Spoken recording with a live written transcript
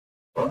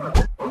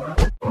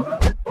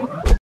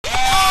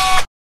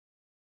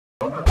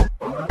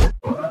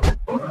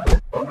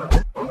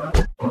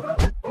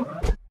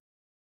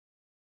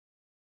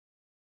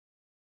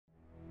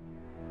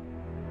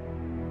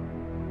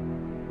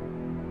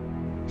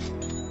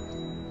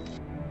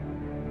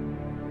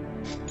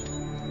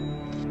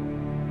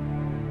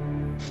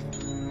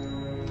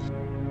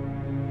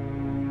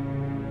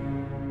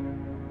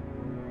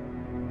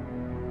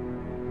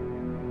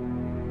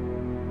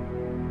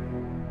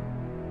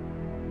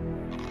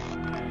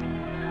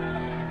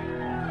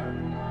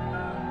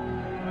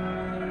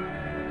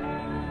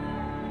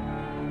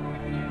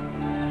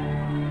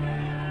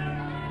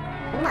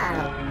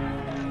Whoa.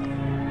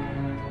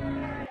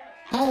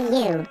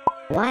 Hey you.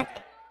 What?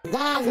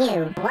 Yeah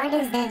you. What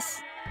is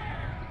this?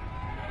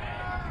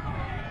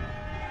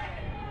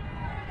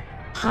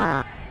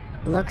 Huh.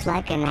 Looks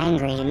like an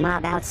angry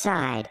mob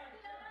outside.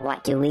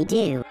 What do we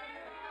do?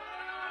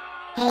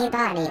 Hey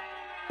buddy.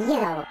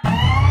 Yo.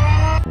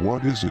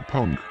 What is it,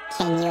 punk?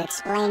 Can you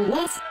explain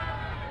this?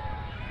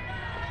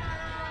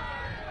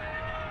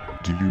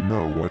 Do you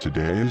know what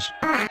today is?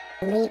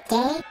 Leap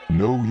day?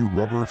 No, you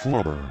rubber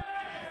flubber.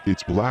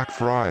 It's Black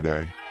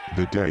Friday,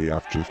 the day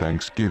after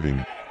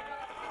Thanksgiving.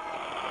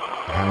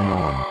 Hang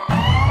on.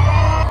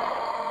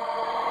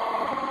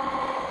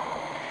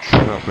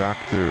 Shut up back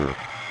there.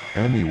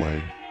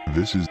 Anyway,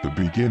 this is the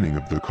beginning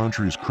of the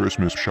country's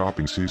Christmas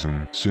shopping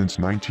season since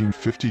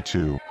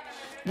 1952.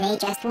 They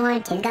just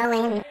want to go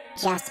in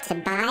just to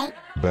buy?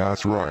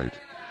 That's right.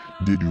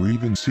 Did you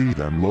even see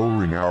them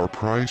lowering our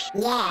price?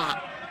 Yeah.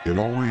 It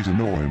always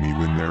annoys me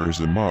when there is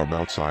a mob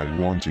outside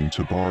wanting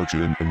to barge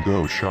in and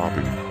go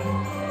shopping.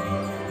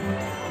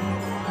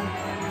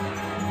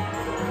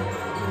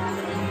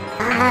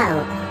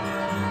 Oh.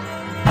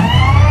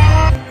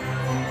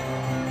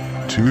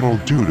 Toodle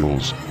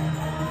doodles.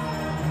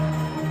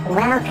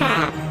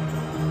 Welcome.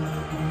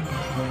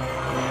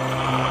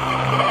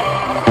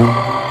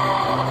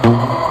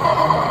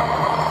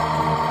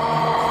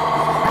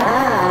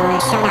 Oh,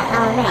 shut up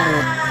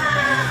already.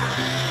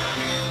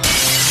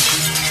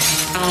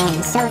 I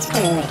am so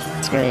screwed.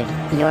 Screwed.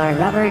 You're a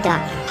rubber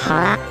duck.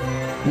 Huh?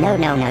 No.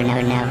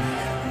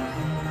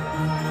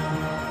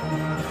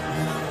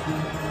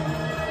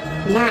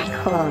 Not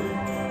cool.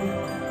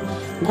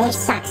 This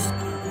sucks.